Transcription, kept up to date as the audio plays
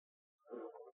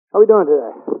How are we doing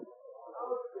today?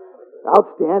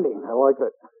 Outstanding. I like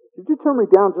it. Could you turn me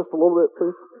down just a little bit,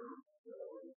 please?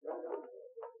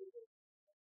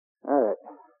 All right.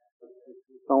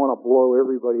 I want to blow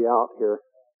everybody out here.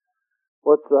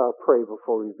 Let's pray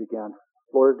before we begin.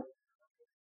 Lord,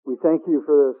 we thank you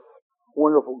for this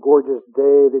wonderful, gorgeous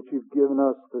day that you've given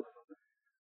us, this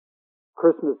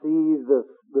Christmas Eve,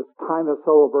 this time of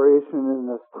celebration and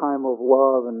this time of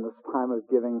love and this time of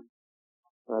giving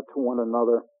to one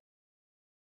another.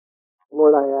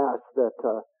 Lord, I ask that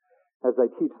as I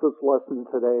teach this lesson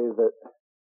today, that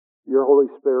your Holy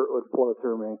Spirit would flow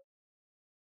through me.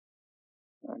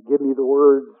 Give me the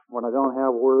words when I don't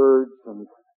have words, and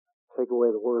take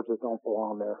away the words that don't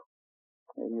belong there.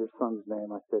 In your Son's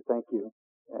name, I say thank you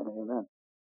and amen.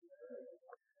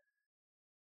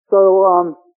 So,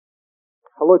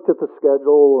 I looked at the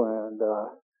schedule, and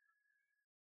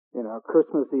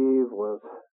Christmas Eve was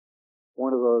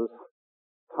one of those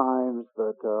times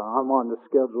that I'm on the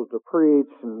schedule to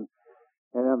preach, and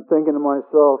I'm thinking to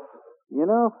myself,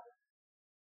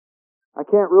 I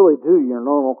can't really do your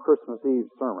normal Christmas Eve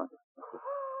sermon.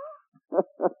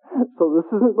 So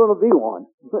this isn't going to be one.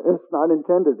 It's not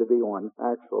intended to be one,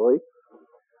 actually.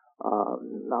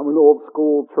 I'm an old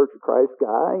school Church of Christ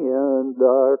guy, and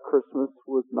Christmas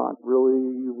was not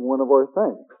really one of our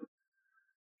things.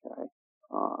 Okay?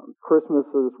 Christmas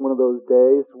is one of those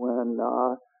days when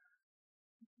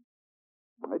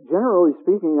generally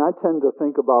speaking, I tend to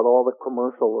think about all the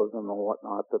commercialism and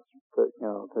whatnot that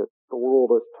the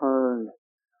world has turned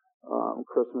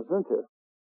Christmas into.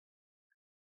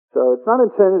 So it's not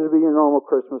intended to be your normal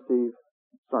Christmas Eve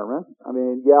sermon. I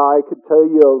mean, I could tell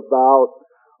you about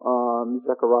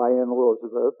Zechariah and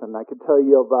Elizabeth, and I could tell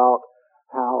you about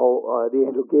how the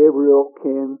angel Gabriel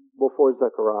came before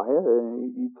Zechariah,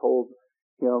 and he told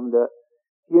him that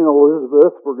he and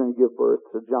Elizabeth were going to give birth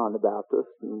to John the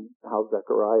Baptist, and how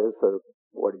Zechariah said,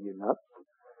 "What are you, nuts?"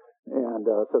 And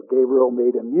so Gabriel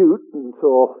made him mute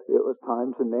until it was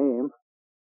time to name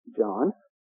John.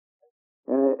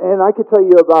 And I could tell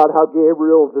you about how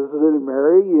Gabriel visited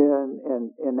Mary,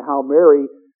 and how Mary,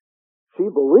 she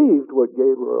believed what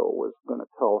Gabriel was going to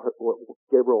tell her, what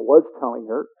Gabriel was telling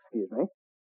her,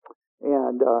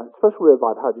 and especially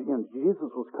about how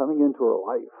Jesus was coming into her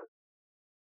life.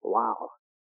 Wow.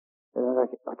 And then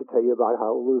I could tell you about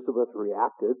how Elizabeth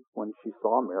reacted when she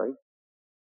saw Mary.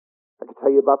 I could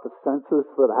tell you about the census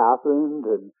that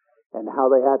happened, and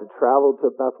how they had to travel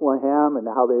to Bethlehem, and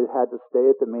how they had to stay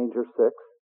at the Manger 6,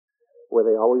 where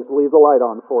they always leave the light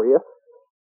on for you.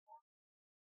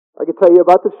 I could tell you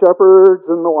about the shepherds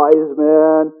and the wise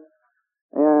men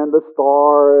and the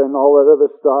star and all that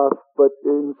other stuff, but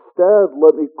instead,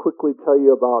 let me quickly tell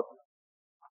you about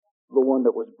the one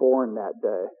that was born that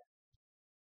day.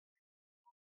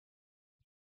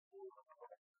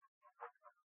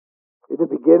 In the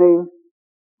beginning,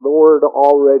 the Word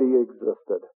already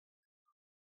existed.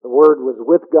 The Word was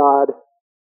with God,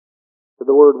 and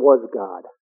the Word was God.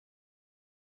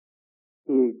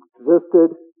 He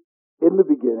existed in the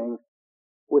beginning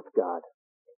with God.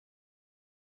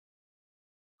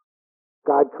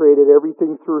 God created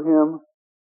everything through Him,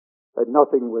 but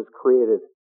nothing was created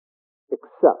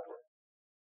except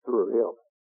through Him.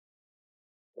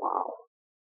 Wow.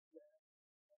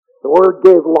 The Word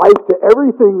gave life to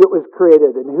everything that was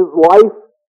created, and His life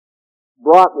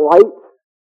brought light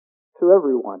to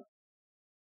everyone.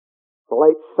 The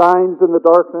light shines in the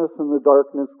darkness, and the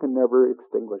darkness can never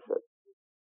extinguish it.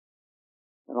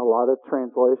 And a lot of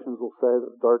translations will say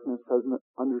that darkness hasn't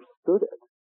understood it.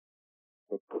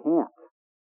 It can't.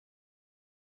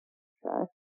 Okay?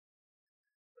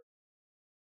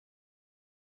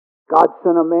 God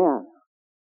sent a man,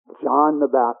 John the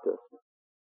Baptist,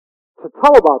 to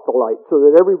tell about the light so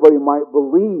that everybody might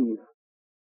believe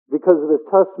because of his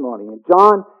testimony. And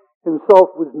John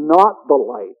himself was not the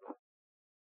light.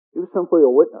 He was simply a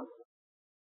witness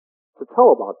to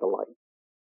tell about the light.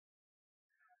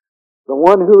 The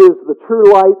one who is the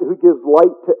true light, who gives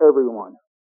light to everyone,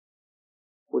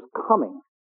 was coming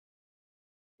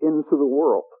into the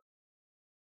world.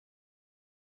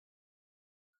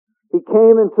 He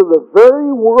came into the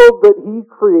very world that He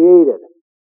created,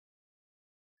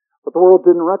 but the world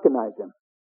didn't recognize Him.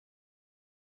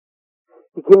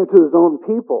 He came to His own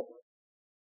people,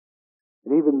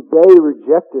 and even they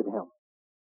rejected Him.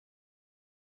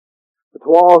 But to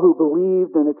all who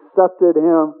believed and accepted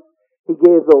Him, He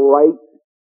gave the right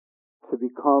to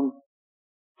become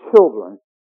children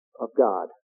of God.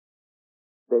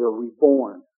 They are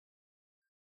reborn,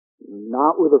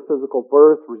 not with a physical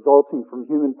birth resulting from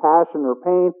human passion or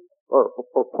pain, or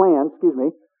plan,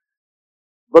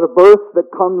 but a birth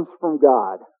that comes from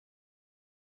God.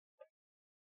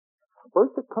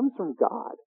 birth that comes from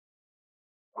God.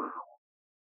 Wow.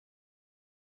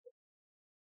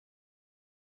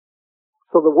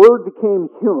 So the Word became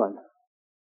human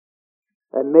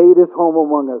and made His home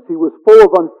among us. He was full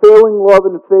of unfailing love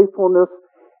and faithfulness,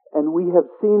 and we have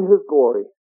seen His glory,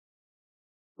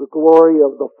 the glory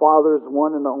of the Father's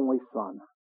one and only Son.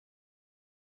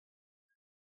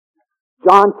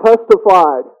 John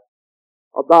testified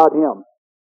about Him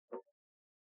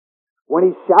when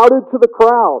he shouted to the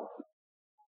crowds.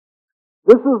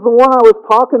 This is the one I was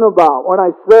talking about when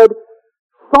I said,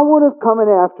 someone is coming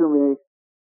after me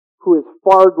who is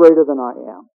far greater than I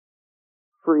am,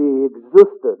 for He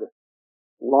existed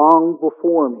long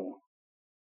before me.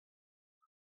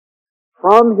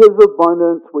 From His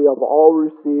abundance we have all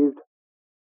received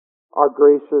our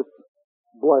gracious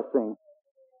blessing.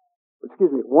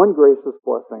 One gracious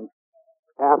blessing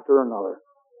after another.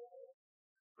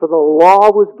 For the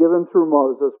law was given through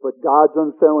Moses, but God's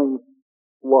unfailing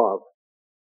love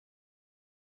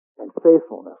and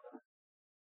faithfulness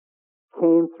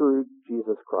came through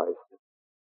Jesus Christ.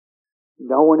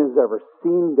 No one has ever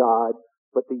seen God,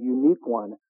 but the unique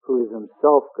one, who is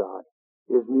Himself God,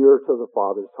 is near to the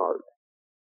Father's heart.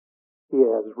 He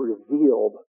has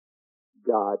revealed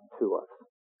God to us.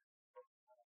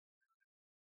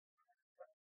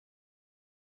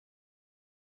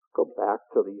 Go back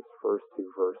to these first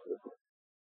two verses.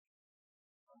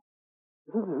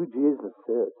 This is who Jesus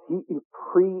is. He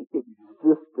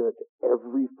pre-existed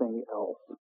everything else.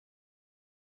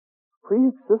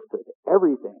 Pre-existed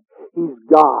everything. He's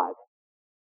God.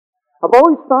 I've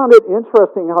always found it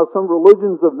interesting how some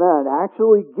religions of men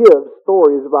actually give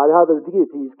stories about how their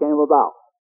deities came about.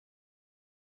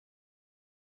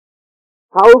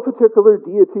 How a particular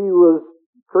deity was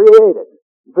created,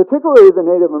 particularly the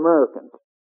Native Americans.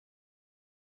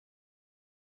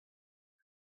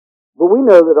 But we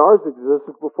know that ours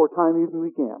existed before time even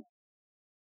began.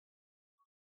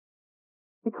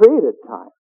 He created time.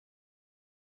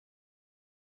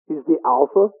 He's the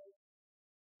Alpha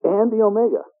and the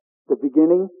Omega, the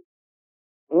beginning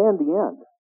and the end.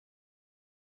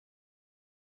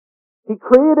 He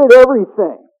created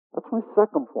everything. That's my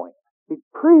second point. He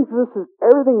pre-existed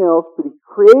everything else, but He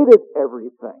created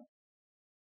everything.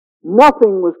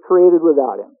 Nothing was created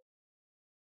without Him.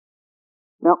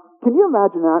 Now, can you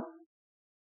imagine that?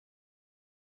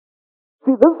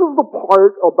 See, this is the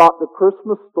part about the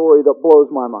Christmas story that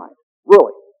blows my mind.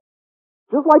 Really.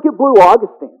 Just like it blew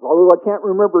Augustine's, although I can't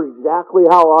remember exactly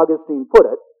how Augustine put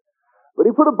it. But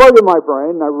he put a bug in my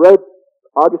brain, and I read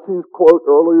Augustine's quote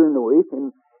earlier in the week, and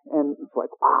it's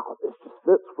like, wow, this just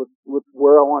fits with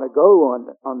where I want to go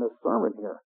on this sermon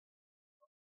here.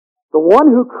 The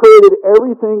one who created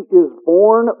everything is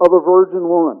born of a virgin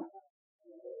woman.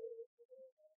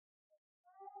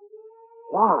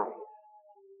 Why?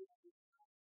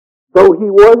 Though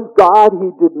He was God,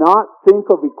 He did not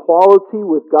think of equality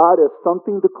with God as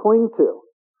something to cling to.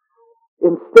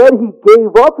 Instead, He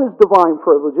gave up His divine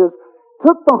privileges,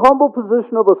 took the humble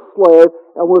position of a slave,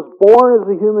 and was born as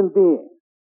a human being.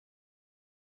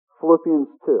 Philippians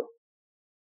 2,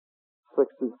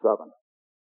 6-7.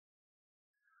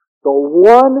 The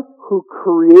one who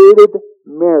created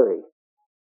Mary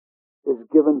is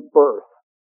given birth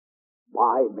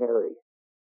by Mary.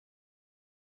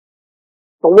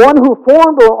 The one who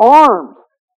formed her arms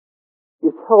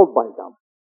is held by them.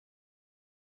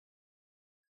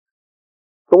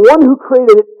 The one who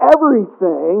created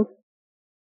everything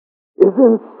is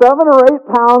in 7 or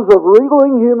 8 pounds of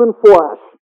wriggling human flesh.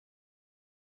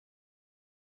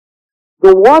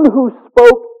 The one who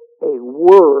spoke a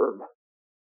word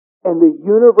and the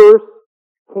universe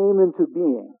came into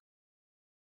being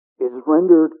is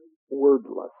rendered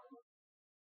wordless.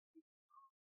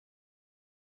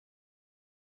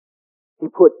 He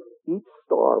put each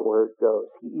star where it goes.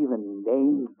 He even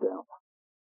named them.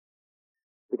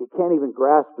 But He can't even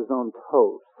grasp His own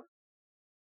toes.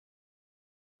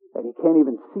 And He can't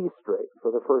even see straight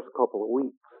for the first couple of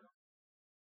weeks.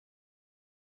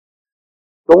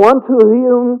 The one to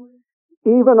whom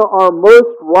even our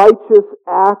most righteous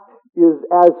act is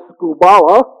as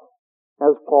skubala,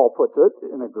 as Paul puts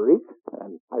it in the Greek,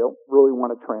 and I don't really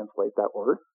want to translate that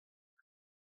word,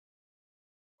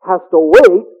 has to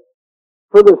wait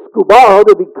for the skubala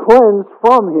to be cleansed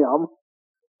from him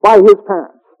by his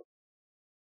parents.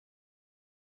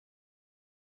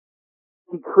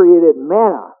 He created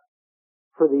manna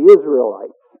for the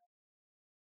Israelites,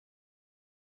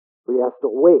 but He has to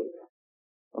wait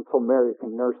until Mary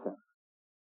can nurse Him.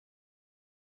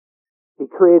 He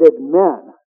created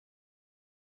man,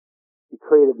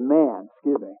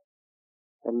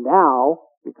 and now,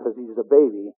 because He's a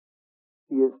baby,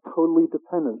 He is totally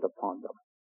dependent upon them.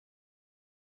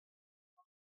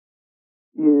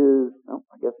 He is, oh,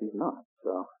 I guess he's not,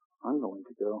 so I'm going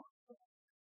to go.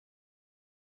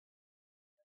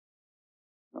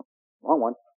 No, wrong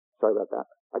one. Sorry about that.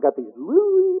 I got these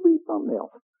little wee thumbnails.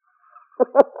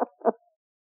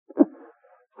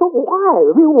 So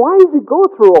why? I mean, why does he go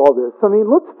through all this? I mean,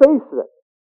 let's face it.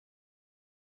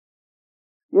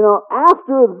 You know,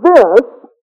 after this,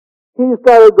 he's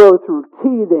got to go through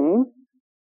teething.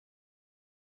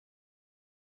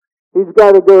 He's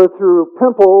got to go through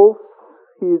pimples.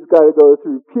 He's got to go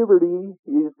through puberty.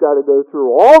 He's got to go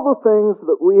through all the things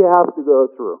that we have to go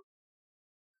through.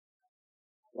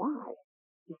 Why?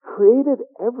 He created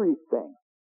everything.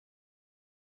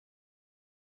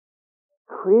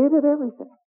 Created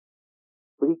everything.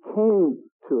 But he came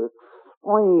to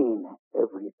explain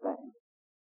everything.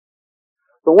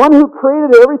 The one who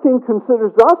created everything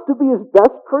considers us to be his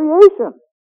best creation.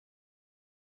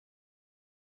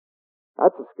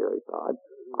 That's a scary thought.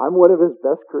 I'm one of his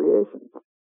best creations.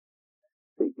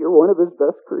 See, you're one of his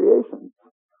best creations.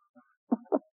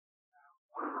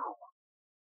 Wow.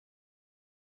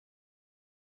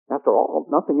 After all,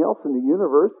 nothing else in the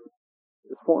universe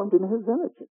is formed in his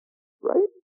image. Right?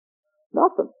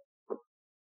 Nothing.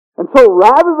 And so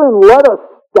rather than let us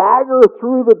stagger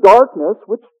through the darkness,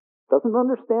 which doesn't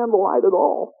understand the light at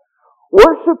all,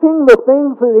 worshiping the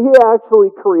things that he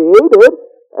actually created,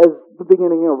 as the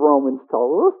beginning of Romans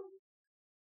tells us,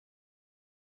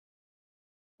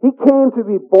 he came to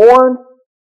be born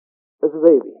as a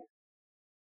baby,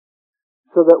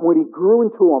 so that when he grew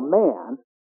into a man,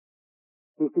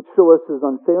 he could show us his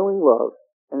unfailing love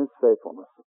and his faithfulness.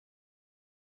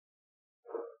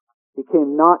 He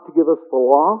came not to give us the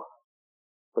law,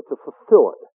 but to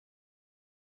fulfill it.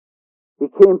 He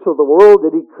came to the world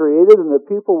that he created, and the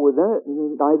people within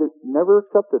it never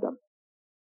accepted him.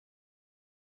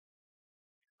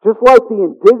 Just like the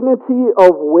indignity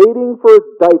of waiting for a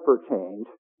diaper change,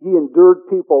 he endured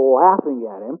people laughing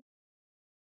at him,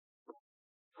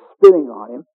 spitting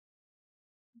on him,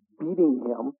 beating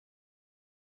him,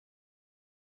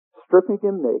 stripping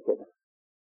him naked,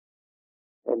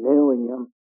 and nailing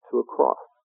him to a cross.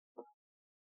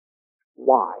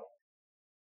 Why?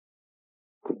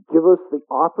 To give us the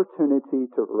opportunity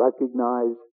to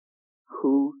recognize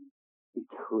who he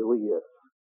truly is.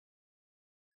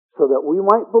 So that we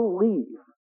might believe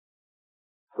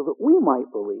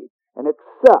and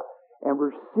accept and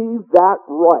receive that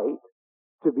right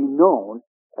to be known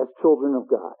as children of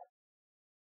God.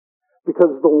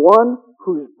 Because the one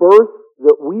whose birth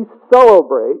that we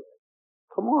celebrate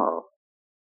tomorrow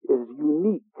is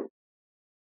unique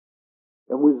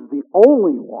and was the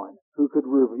only one who could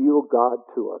reveal God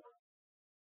to us.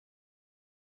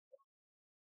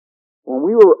 When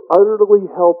we were utterly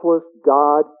helpless,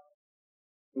 God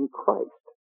in Christ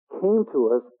came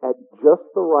to us at just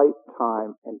the right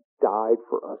time and died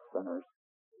for us sinners.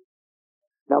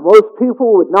 Now, most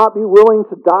people would not be willing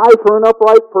to die for an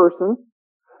upright person,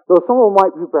 though some of them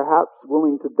might be perhaps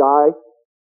willing to die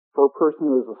for a person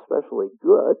who is especially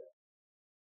good.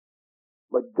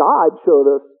 But God showed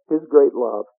us his great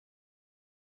love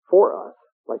for us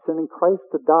by sending Christ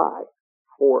to die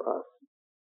for us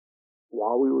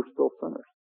while we were still sinners.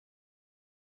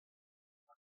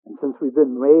 And since we've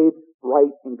been made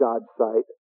right in God's sight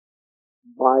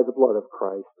by the blood of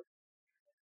Christ,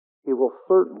 he will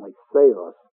certainly save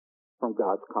us from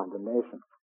God's condemnation.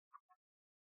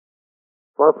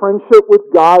 For our friendship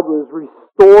with God was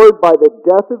restored by the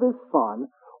death of his Son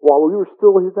while we were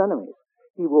still his enemies.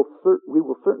 We will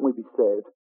certainly be saved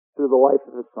through the life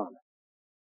of his Son.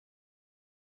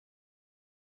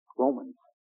 Romans.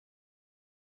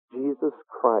 Jesus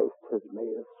Christ has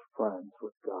made us friends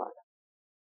with God.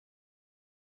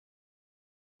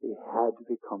 He had to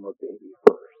become a baby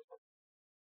first.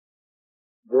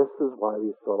 This is why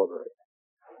we celebrate.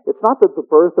 It's not that the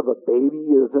birth of a baby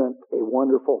isn't a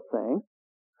wonderful thing.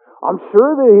 I'm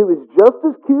sure that he was just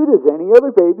as cute as any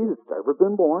other baby that's ever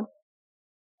been born.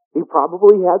 He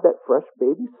probably had that fresh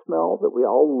baby smell that we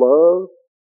all love,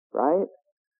 right?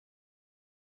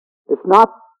 It's not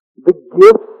the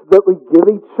gifts that we give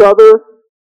each other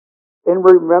in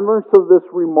remembrance of this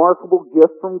remarkable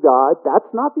gift from God.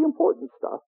 That's not the important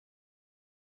stuff.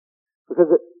 Because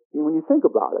when you think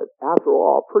about it, after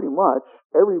all, pretty much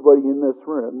everybody in this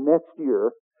room next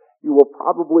year, you will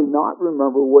probably not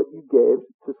remember what you gave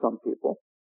to some people.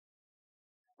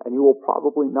 And you will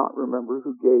probably not remember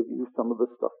who gave you some of the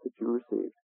stuff that you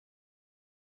received.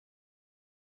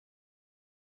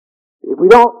 If we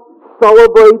don't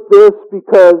celebrate this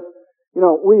because,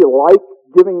 we like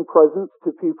giving presents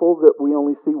to people that we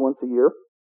only see once a year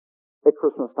at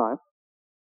Christmas time,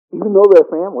 even though they're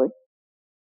family.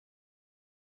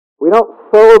 We don't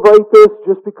celebrate this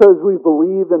just because we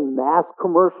believe in mass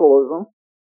commercialism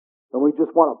and we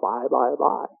just want to buy,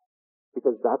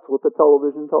 because that's what the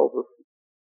television tells us.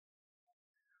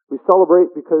 We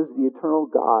celebrate because the eternal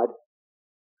God,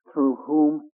 through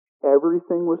whom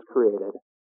everything was created,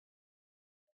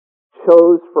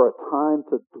 chose for a time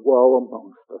to dwell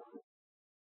amongst us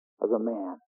as a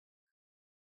man,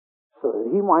 so that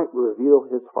he might reveal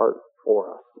his heart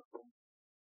for us,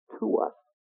 to us,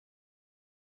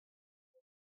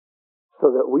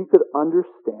 so that we could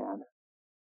understand,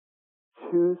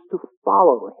 choose to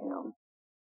follow him,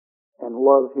 and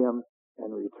love him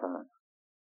in return.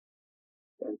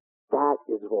 And that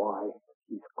is why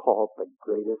he's called the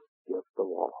greatest gift of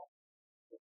all.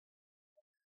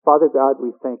 Father God,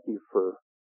 we thank you for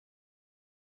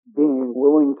being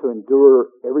willing to endure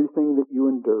everything that you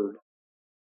endured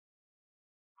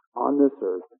on this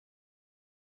earth,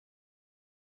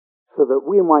 so that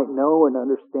we might know and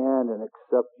understand and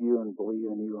accept you and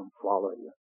believe in you and follow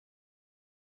you.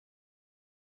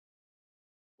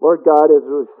 Lord God, as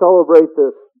we celebrate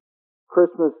this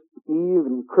Christmas Eve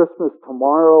and Christmas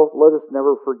tomorrow, let us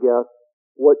never forget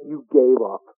what you gave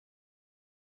up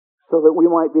so that we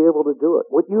might be able to do it.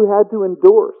 What you had to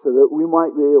endure so that we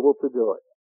might be able to do it.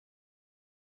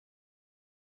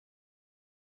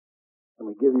 And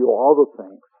we give you all the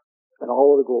thanks and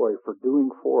all of the glory for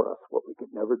doing for us what we could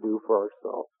never do for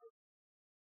ourselves.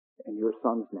 In your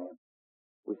Son's name,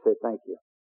 we say thank you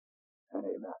and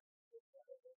amen.